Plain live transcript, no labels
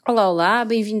Olá, olá,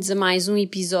 bem-vindos a mais um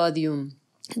episódio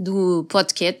do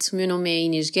podcast. O meu nome é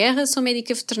Inês Guerra, sou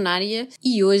médica veterinária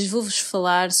e hoje vou-vos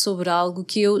falar sobre algo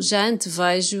que eu já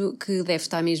antevejo que deve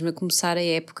estar mesmo a começar a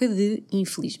época de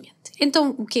infelizmente.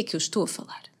 Então, o que é que eu estou a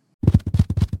falar?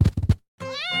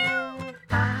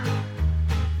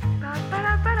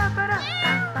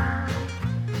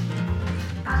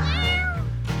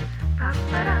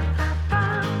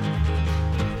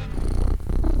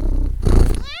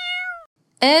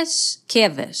 As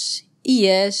quedas e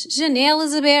as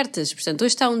janelas abertas. Portanto,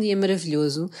 hoje está um dia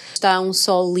maravilhoso, está um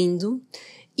sol lindo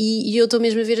e eu estou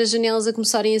mesmo a ver as janelas a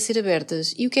começarem a ser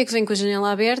abertas. E o que é que vem com a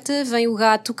janela aberta? Vem o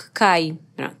gato que cai.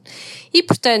 Pronto. E,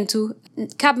 portanto,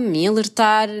 cabe-me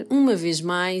alertar uma vez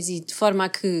mais e de forma a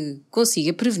que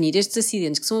consiga prevenir estes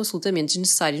acidentes que são absolutamente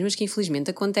desnecessários, mas que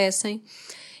infelizmente acontecem.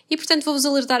 E, portanto, vou-vos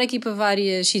alertar aqui para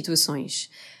várias situações.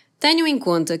 Tenham em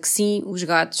conta que sim, os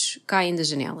gatos caem das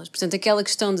janelas. Portanto, aquela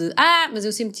questão de mas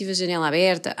eu sempre tive a janela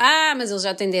aberta, mas ele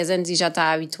já tem 10 anos e já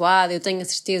está habituado, eu tenho a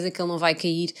certeza que ele não vai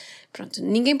cair. Pronto,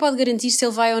 ninguém pode garantir se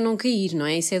ele vai ou não cair, não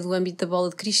é? Isso é do âmbito da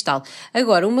bola de cristal.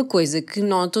 Agora, uma coisa que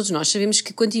todos nós sabemos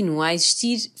que continua a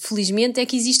existir, felizmente, é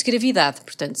que existe gravidade.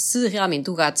 Portanto, se realmente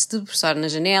o gato se debruçar na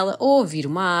janela, ou ouvir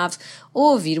uma ave,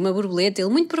 ou ouvir uma borboleta, ele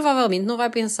muito provavelmente não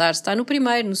vai pensar se está no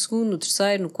primeiro, no segundo, no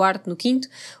terceiro, no quarto, no quinto.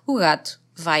 O gato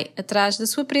vai atrás da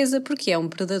sua presa porque é um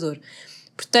predador.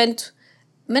 Portanto,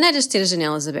 maneiras de ter as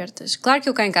janelas abertas. Claro que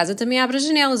eu cá em casa também abro as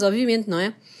janelas, obviamente, não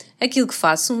é? Aquilo que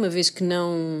faço, uma vez que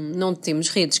não temos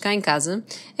redes cá em casa,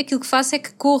 aquilo que faço é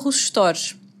que corro os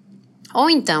stores. Ou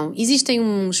então, existem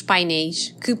uns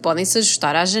painéis que podem-se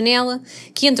ajustar à janela,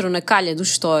 que entram na calha do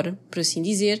store, por assim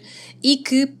dizer, e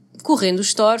que, correndo o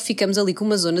store, ficamos ali com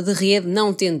uma zona de rede,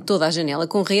 não tendo toda a janela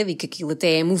com rede, e que aquilo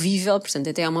até é movível, portanto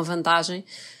até é uma vantagem.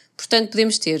 Portanto,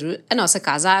 podemos ter a nossa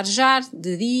casa a arejar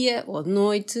de dia ou de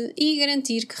noite e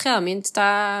garantir que realmente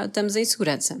estamos em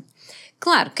segurança.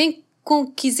 Claro, quem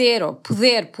quiser ou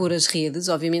puder pôr as redes,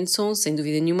 obviamente são, sem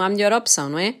dúvida nenhuma, a melhor opção,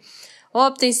 não é?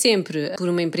 Optem sempre por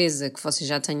uma empresa que vocês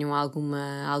já tenham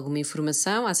alguma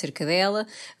informação acerca dela,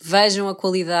 vejam a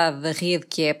qualidade da rede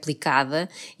que é aplicada,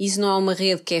 e se não é uma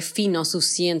rede que é fina o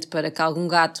suficiente para que algum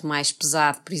gato mais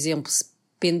pesado, por exemplo, se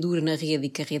pendure na rede e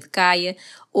que a rede caia,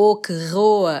 ou que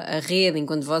roa a rede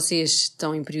enquanto vocês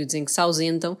estão em períodos em que se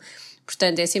ausentam.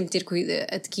 Portanto, é sempre ter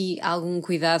aqui algum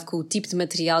cuidado com o tipo de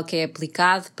material que é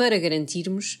aplicado para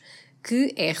garantirmos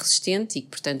que é resistente e que,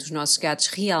 portanto, os nossos gatos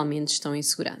realmente estão em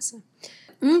segurança.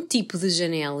 Um tipo de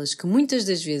janelas que muitas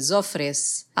das vezes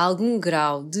oferece algum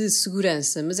grau de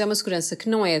segurança, mas é uma segurança que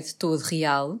não é de todo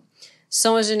real,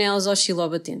 são as janelas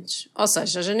oscilobatentes. Ou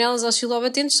seja, as janelas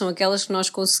oscilobatentes são aquelas que nós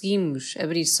conseguimos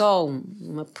abrir só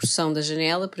uma porção da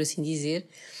janela, por assim dizer,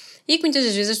 e que muitas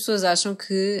das vezes as pessoas acham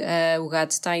que o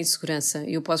gato está em segurança.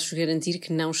 Eu posso-vos garantir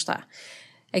que não está.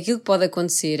 Aquilo que pode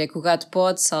acontecer é que o gato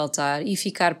pode saltar e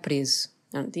ficar preso.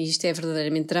 Isto é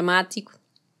verdadeiramente dramático,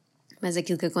 mas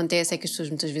aquilo que acontece é que as pessoas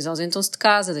muitas vezes ausentam-se de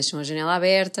casa, deixam a janela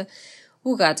aberta.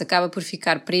 O gato acaba por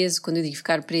ficar preso. Quando eu digo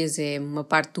ficar preso, é uma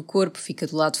parte do corpo fica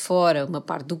do lado de fora, uma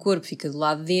parte do corpo fica do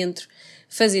lado de dentro,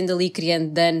 criando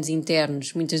danos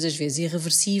internos, muitas das vezes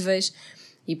irreversíveis.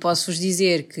 E posso-vos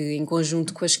dizer que, em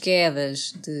conjunto com as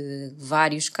quedas de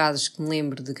vários casos que me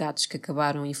lembro de gatos que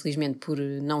acabaram, infelizmente, por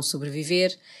não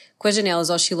sobreviver, com as janelas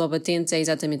oscilobatentes é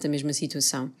exatamente a mesma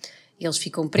situação. Eles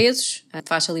ficam presos,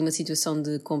 faz ali uma situação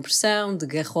de compressão, de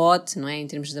garrote, não é? Em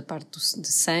termos da parte de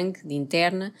sangue, de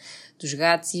interna, dos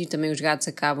gatos, e também os gatos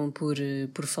acabam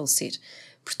por falecer.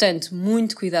 Portanto,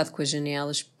 muito cuidado com as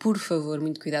janelas, por favor,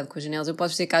 muito cuidado com as janelas. Eu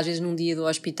posso dizer que às vezes num dia do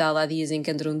hospital há dias em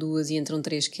que entram 2 e entram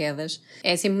 3 quedas.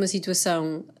 É sempre uma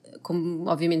situação, como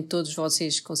obviamente todos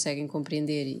vocês conseguem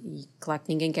compreender, e claro que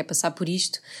ninguém quer passar por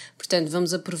isto. Portanto,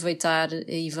 vamos aproveitar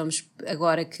e vamos,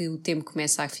 agora que o tempo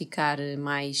começa a ficar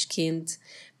mais quente,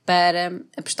 para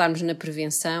apostarmos na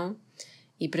prevenção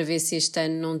e para ver se este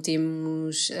ano não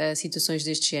temos situações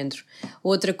deste género.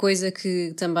 Outra coisa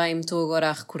que também me estou agora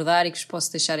a recordar e que vos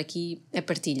posso deixar aqui é a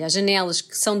partilha. As janelas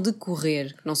que são de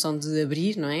correr, que não são de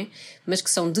abrir, não é? Mas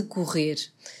que são de correr.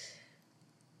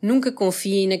 Nunca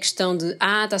confiem na questão de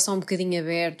está só um bocadinho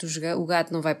aberto, o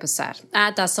gato não vai passar.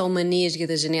 Está só uma nesga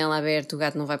da janela aberta, o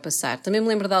gato não vai passar. Também me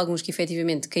lembro de alguns que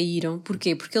efetivamente caíram.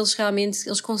 Porquê? Porque eles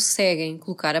conseguem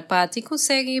colocar a pata e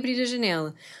conseguem abrir a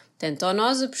janela. Portanto, ou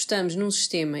nós apostamos num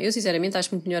sistema, eu sinceramente acho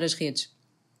muito melhor as redes,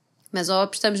 mas ou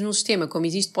apostamos num sistema como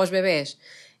existe para os bebés,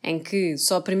 em que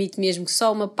só permite mesmo que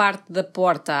só uma parte da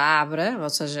porta abra, ou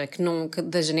seja,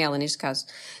 da janela neste caso,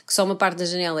 que só uma parte da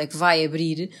janela é que vai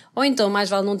abrir, ou então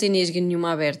mais vale não ter nesga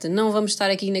nenhuma aberta. Não vamos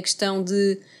estar aqui na questão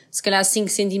de se calhar 5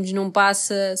 centímetros não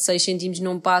passa, 6 centímetros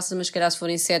não passa, mas se calhar se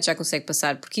forem 7 já consegue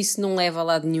passar, porque isso não leva a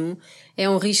lado nenhum, é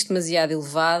um risco demasiado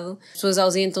elevado, as pessoas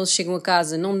ausentam-se, chegam a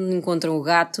casa, não encontram o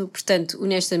gato, portanto,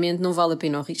 honestamente, não vale a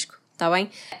pena o risco. Está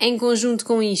bem? Em conjunto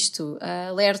com isto,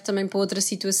 alerto também para outra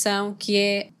situação, que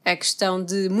é a questão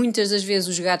de muitas das vezes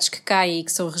os gatos que caem e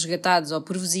que são resgatados ou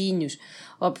por vizinhos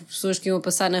ou por pessoas que iam a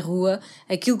passar na rua,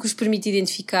 aquilo que os permite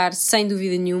identificar, sem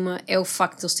dúvida nenhuma, é o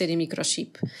facto de eles terem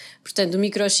microchip. Portanto, o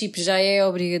microchip já é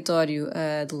obrigatório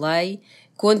de lei,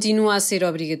 continua a ser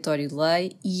obrigatório de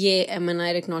lei e é a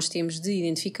maneira que nós temos de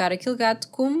identificar aquele gato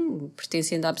como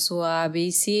pertencendo à pessoa A, B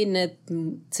e C na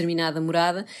determinada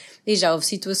morada, e já houve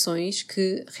situações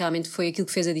que realmente foi aquilo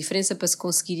que fez a diferença para se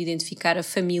conseguir identificar a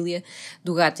família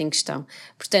do gato em questão.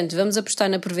 Portanto, vamos apostar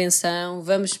na prevenção,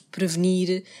 vamos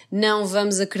prevenir, não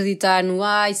vamos acreditar no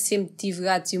sempre tive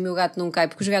gatos e o meu gato não cai,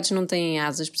 porque os gatos não têm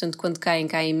asas, portanto quando caem,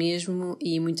 caem mesmo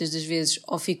e muitas das vezes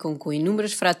ou ficam com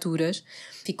inúmeras fraturas,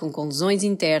 ficam com lesões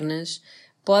internas,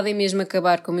 podem mesmo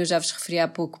acabar, como eu já vos referi há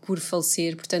pouco, por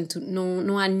falecer, portanto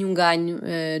não há nenhum ganho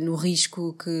no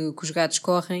risco que os gatos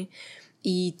correm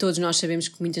e todos nós sabemos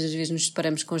que muitas das vezes nos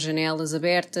deparamos com janelas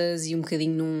abertas e um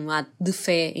bocadinho num ato de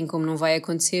fé em como não vai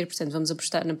acontecer, portanto vamos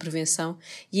apostar na prevenção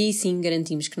e aí sim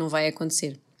garantimos que não vai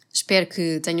acontecer. Espero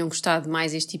que tenham gostado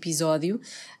mais este episódio.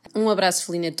 Um abraço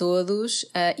felino a todos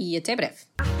e até breve.